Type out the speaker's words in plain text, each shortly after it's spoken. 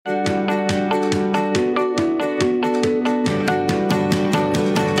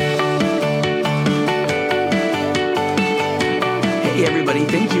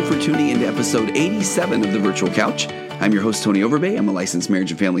tuning into episode 87 of The Virtual Couch. I'm your host, Tony Overbay. I'm a licensed marriage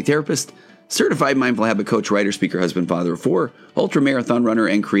and family therapist, certified mindful habit coach, writer, speaker, husband, father of four, ultra-marathon runner,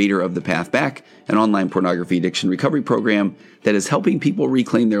 and creator of The Path Back, an online pornography addiction recovery program that is helping people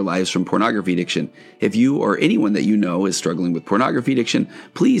reclaim their lives from pornography addiction. If you or anyone that you know is struggling with pornography addiction,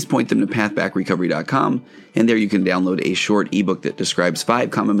 please point them to pathbackrecovery.com, and there you can download a short ebook that describes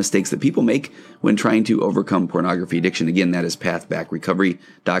 5 common mistakes that people make when trying to overcome pornography addiction. Again, that is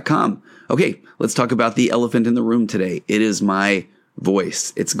pathbackrecovery.com. Okay, let's talk about the elephant in the room today. It is my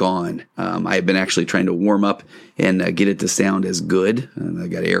voice. It's gone. I've been actually trying to warm up and get it to sound as good, and I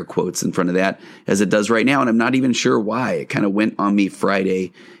got air quotes in front of that, as it does right now, and I'm not even sure why. It kind of went on me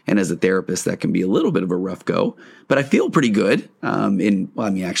Friday, and as a therapist, that can be a little bit of a rough go, but I feel pretty good.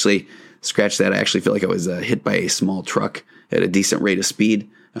 Actually, scratch that. I actually feel like I was hit by a small truck at a decent rate of speed,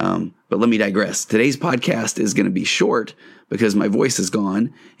 but let me digress. Today's podcast is going to be short because my voice is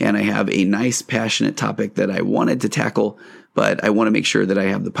gone, and I have a nice, passionate topic that I wanted to tackle, but I want to make sure that I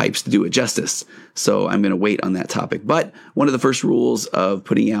have the pipes to do it justice. So I'm going to wait on that topic. But one of the first rules of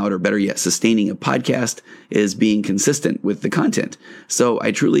putting out, or better yet, sustaining a podcast is being consistent with the content. So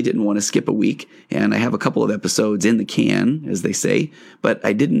I truly didn't want to skip a week, and I have a couple of episodes in the can, as they say, but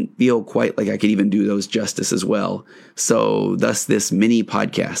I didn't feel quite like I could even do those justice as well. So thus this mini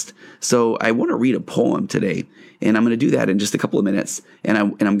podcast. So I want to read a poem today, and I'm going to do that in just a couple of minutes. And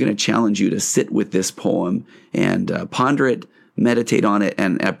I'm going to challenge you to sit with this poem and ponder it, meditate on it,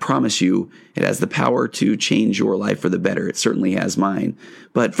 and I promise you it has the power to change your life for the better. It certainly has mine.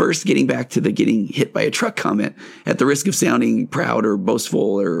 But first, getting back to the getting hit by a truck comment, at the risk of sounding proud or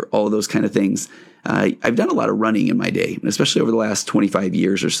boastful or all of those kind of things, I've done a lot of running in my day, especially over the last 25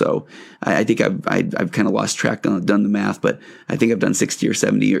 years or so. I think I've kind of lost track, done the math, but I think I've done 60 or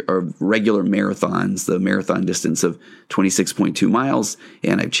 70 or regular marathons, the marathon distance of 26.2 miles.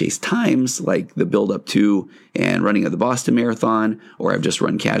 And I've chased times like the build up to and running of the Boston Marathon, or I've just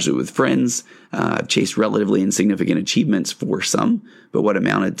run casually with friends. I've chased relatively insignificant achievements for some, but what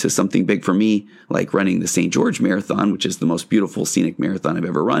amounted to something big for me, like running the St. George Marathon, which is the most beautiful scenic marathon I've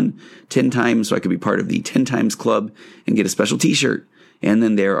ever run, 10 times, so I could be part of the 10 times club and get a special t-shirt. And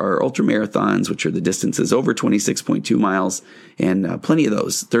then there are ultra marathons, which are the distances over 26.2 miles, and plenty of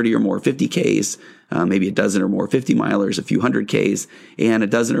those, 30 or more 50Ks, maybe a dozen or more 50 milers, a few 100Ks, and a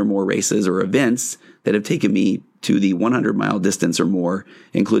dozen or more races or events that have taken me to the 100-mile distance or more,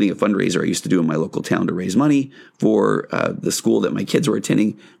 including a fundraiser I used to do in my local town to raise money for the school that my kids were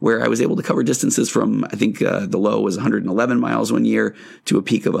attending, where I was able to cover distances from, I think the low was 111 miles one year to a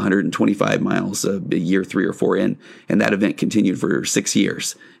peak of 125 miles a year 3 or 4 in. And that event continued for 6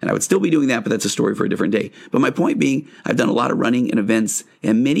 years. And I would still be doing that, but that's a story for a different day. But my point being, I've done a lot of running and events,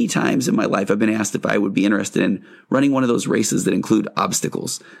 and many times in my life I've been asked if I would be interested in running one of those races that include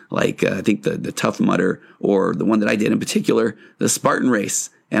obstacles, like I think the Tough Mudder, or the one that I did in particular, the Spartan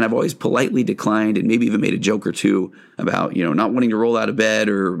race. And I've always politely declined, and maybe even made a joke or two about, not wanting to roll out of bed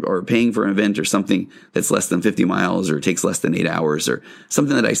or paying for an event or something that's less than 50 miles or takes less than 8 hours, or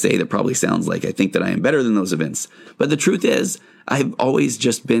something that I say that probably sounds like I think that I am better than those events. But the truth is, I've always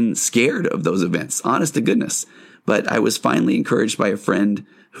just been scared of those events, honest to goodness. But I was finally encouraged by a friend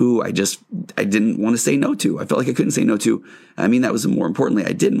who I didn't want to say no to. I felt like I couldn't say no to. I mean, that was more importantly,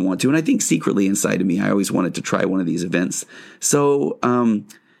 I didn't want to. And I think secretly inside of me, I always wanted to try one of these events. So, and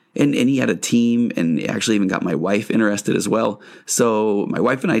he had a team, and actually even got my wife interested as well. So my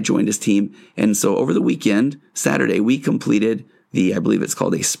wife and I joined his team. And so over the weekend, Saturday, we completed I believe it's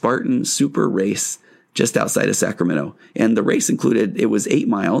called a Spartan Super Race just outside of Sacramento. And the race included, it was 8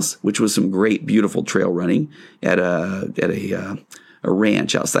 miles, which was some great, beautiful trail running at a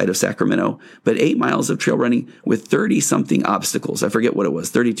ranch outside of Sacramento, but 8 miles of trail running with 30 something obstacles. I forget what it was,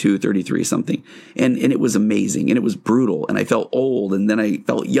 32, 33 something. And it was amazing, and it was brutal. And I felt old, and then I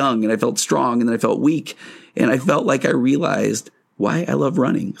felt young, and I felt strong, and then I felt weak. And I felt like I realized why I love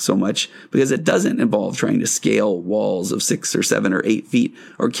running so much, because it doesn't involve trying to scale walls of 6 or 7 or 8 feet,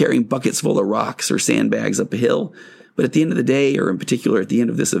 or carrying buckets full of rocks or sandbags up a hill. But at the end of the day, or in particular at the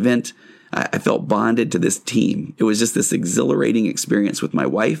end of this event, I felt bonded to this team. It was just this exhilarating experience with my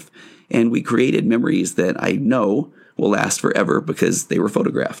wife, and we created memories that I know will last forever because they were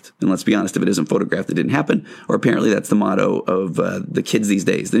photographed. And let's be honest, if it isn't photographed, it didn't happen. Or apparently that's the motto of the kids these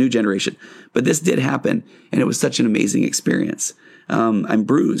days, the new generation. But this did happen, and it was such an amazing experience. I'm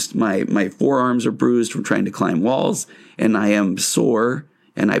bruised. My forearms are bruised from trying to climb walls, and I am sore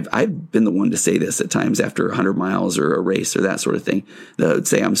And I've been the one to say this at times after 100 miles or a race or that sort of thing. That would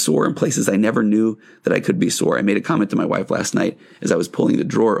say I'm sore in places I never knew that I could be sore. I made a comment to my wife last night as I was pulling the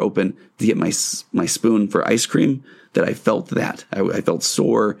drawer open to get my spoon for ice cream that I felt that. I felt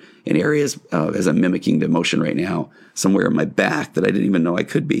sore in areas, as I'm mimicking the motion right now, somewhere in my back that I didn't even know I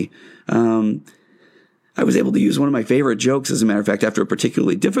could be. I was able to use one of my favorite jokes, as a matter of fact, after a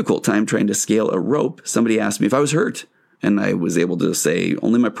particularly difficult time trying to scale a rope. Somebody asked me if I was hurt, and I was able to say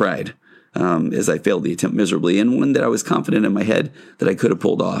only my pride, as I failed the attempt miserably, and one that I was confident in my head that I could have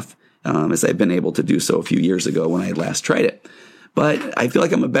pulled off, as I'd been able to do so a few years ago when I had last tried it. But I feel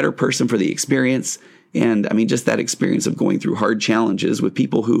like I'm a better person for the experience. And I mean, just that experience of going through hard challenges with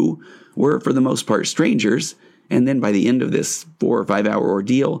people who were, for the most part, strangers. And then by the end of this 4 or 5 hour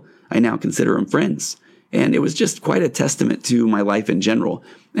ordeal, I now consider them friends. And it was just quite a testament to my life in general.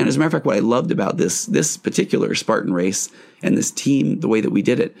 And as a matter of fact, what I loved about this particular Spartan race and this team, the way that we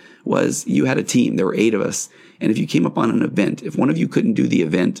did it, was you had a team. There were 8 of us. And if you came up on an event, if one of you couldn't do the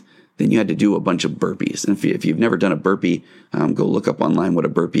event, then you had to do a bunch of burpees. And if you've never done a burpee, go look up online what a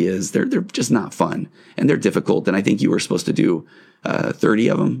burpee is. They're just not fun, and they're difficult. And I think you were supposed to do 30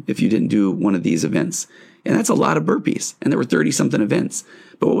 of them if you didn't do one of these events. And that's a lot of burpees. And there were 30-something events.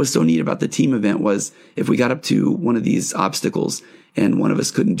 But what was so neat about the team event was if we got up to one of these obstacles and one of us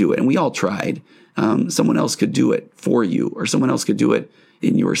couldn't do it, and we all tried, someone else could do it for you, or someone else could do it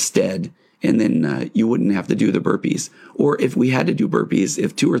in your stead. And then you wouldn't have to do the burpees. Or if we had to do burpees,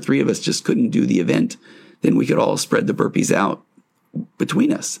 if 2 or 3 of us just couldn't do the event, then we could all spread the burpees out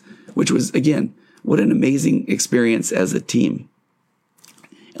between us, which was, again, what an amazing experience as a team.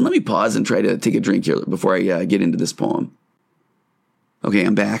 And let me pause and try to take a drink here before I get into this poem. Okay,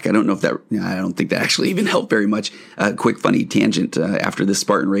 I'm back. I don't think that actually even helped very much. Quick, funny tangent. After this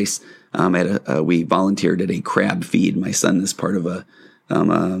Spartan race, we volunteered at a crab feed. My son is part of the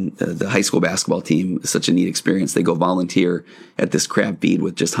high school basketball team. Such a neat experience. They go volunteer at this crab feed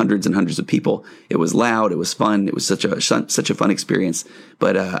with just hundreds and hundreds of people. It was loud. It was fun. It was such a fun experience.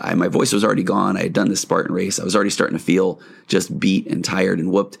 But my voice was already gone. I had done this Spartan race. I was already starting to feel just beat and tired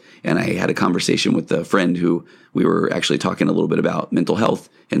and whooped. And I had a conversation with a friend who we were actually talking a little bit about mental health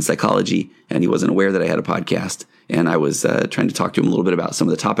and psychology. And he wasn't aware that I had a podcast. And I was trying to talk to him a little bit about some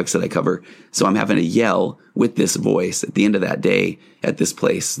of the topics that I cover. So I'm having to yell with this voice at the end of that day at this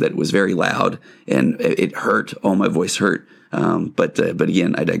place that was very loud, and it hurt. Oh, my voice hurt. But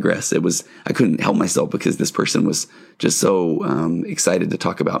again, I digress. I couldn't help myself because this person was just so excited to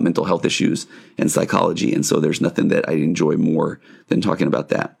talk about mental health issues and psychology. And so there's nothing that I enjoy more than talking about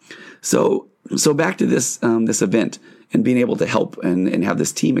that. So back to this event and being able to help and have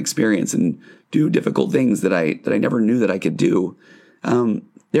this team experience and do difficult things that I never knew that I could do.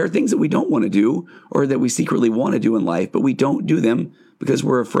 There are things that we don't want to do or that we secretly want to do in life, but we don't do them because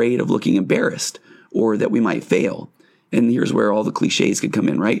we're afraid of looking embarrassed or that we might fail. And here's where all the cliches could come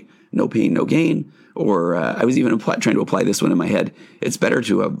in, right? No pain, no gain. Or I was even trying to apply this one in my head. It's better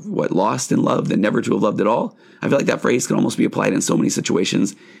to have lost in love than never to have loved at all. I feel like that phrase can almost be applied in so many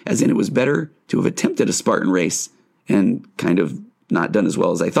situations, as in it was better to have attempted a Spartan race and kind of not done as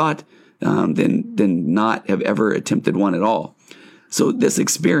well as I thought than not have ever attempted one at all. So this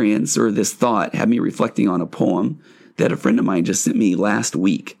experience or this thought had me reflecting on a poem that a friend of mine just sent me last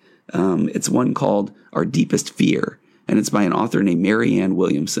week. It's one called Our Deepest Fear, and it's by an author named Marianne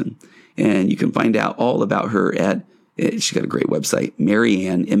Williamson. And you can find out all about her she's got a great website,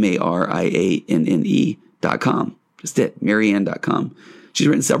 Marianne, MarianNE.com. Just it, Marianne.com. She's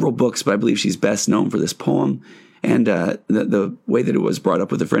written several books, but I believe she's best known for this poem. And the way that it was brought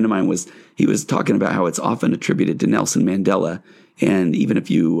up with a friend of mine was he was talking about how it's often attributed to Nelson Mandela. And even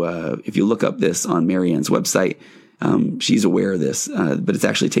if you look up this on Marianne's website, she's aware of this. But it's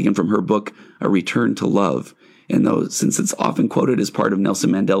actually taken from her book, A Return to Love. And since it's often quoted as part of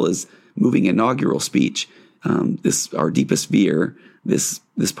Nelson Mandela's moving inaugural speech, Our Deepest Fear, this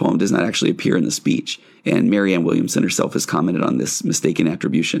poem does not actually appear in the speech. And Marianne Williamson herself has commented on this mistaken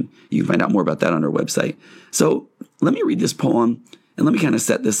attribution. You can find out more about that on her website. So let me read this poem and let me kind of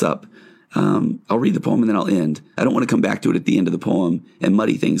set this up. I'll read the poem and then I'll end. I don't want to come back to it at the end of the poem and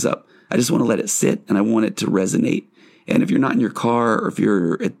muddy things up. I just want to let it sit and I want it to resonate. And if you're not in your car or if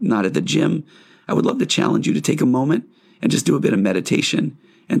you're not at the gym, I would love to challenge you to take a moment and just do a bit of meditation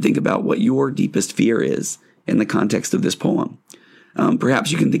and think about what your deepest fear is in the context of this poem.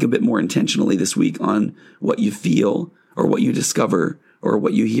 Perhaps you can think a bit more intentionally this week on what you feel or what you discover or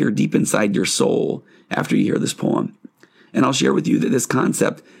what you hear deep inside your soul after you hear this poem. And I'll share with you that this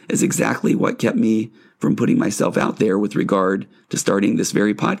concept is exactly what kept me from putting myself out there with regard to starting this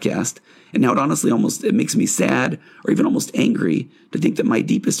very podcast. And now it makes me sad or even almost angry to think that my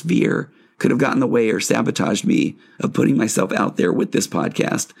deepest fear could have gotten in the way or sabotaged me of putting myself out there with this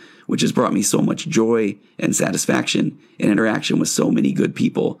podcast, which has brought me so much joy and satisfaction and interaction with so many good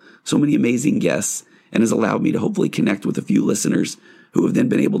people, so many amazing guests, and has allowed me to hopefully connect with a few listeners who have then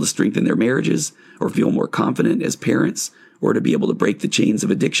been able to strengthen their marriages or feel more confident as parents or to be able to break the chains of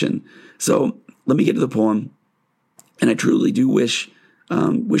addiction. So let me get to the poem. And I truly do wish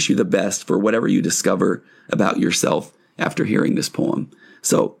you the best for whatever you discover about yourself after hearing this poem.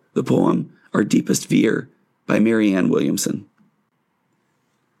 So the poem, Our Deepest Fear by Marianne Williamson.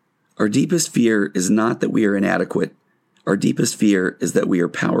 Our deepest fear is not that we are inadequate. Our deepest fear is that we are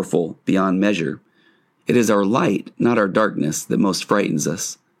powerful beyond measure. It is our light, not our darkness, that most frightens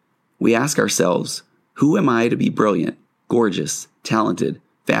us. We ask ourselves, who am I to be brilliant, gorgeous, talented,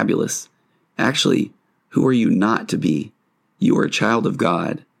 fabulous? Actually, who are you not to be? You are a child of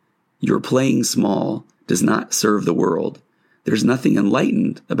God. Your playing small does not serve the world. There's nothing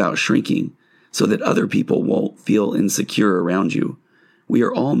enlightened about shrinking so that other people won't feel insecure around you. We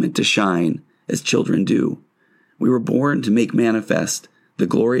are all meant to shine as children do. We were born to make manifest the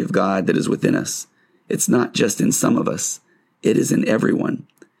glory of God that is within us. It's not just in some of us. It is in everyone.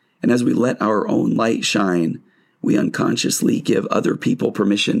 And as we let our own light shine, we unconsciously give other people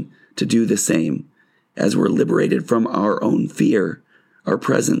permission to do the same. As we're liberated from our own fear, our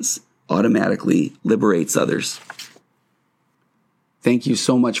presence automatically liberates others. Thank you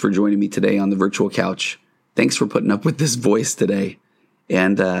so much for joining me today on the virtual couch. Thanks for putting up with this voice today.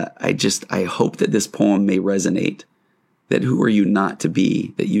 And I hope that this poem may resonate, that who are you not to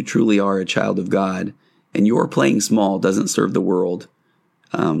be, that you truly are a child of God, and your playing small doesn't serve the world.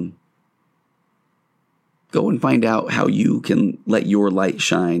 Go and find out how you can let your light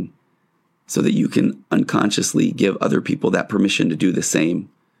shine so that you can unconsciously give other people that permission to do the same.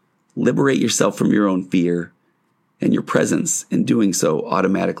 Liberate yourself from your own fear, and your presence in doing so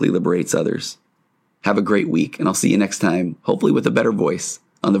automatically liberates others. Have a great week, and I'll see you next time, hopefully with a better voice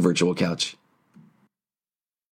on the virtual couch.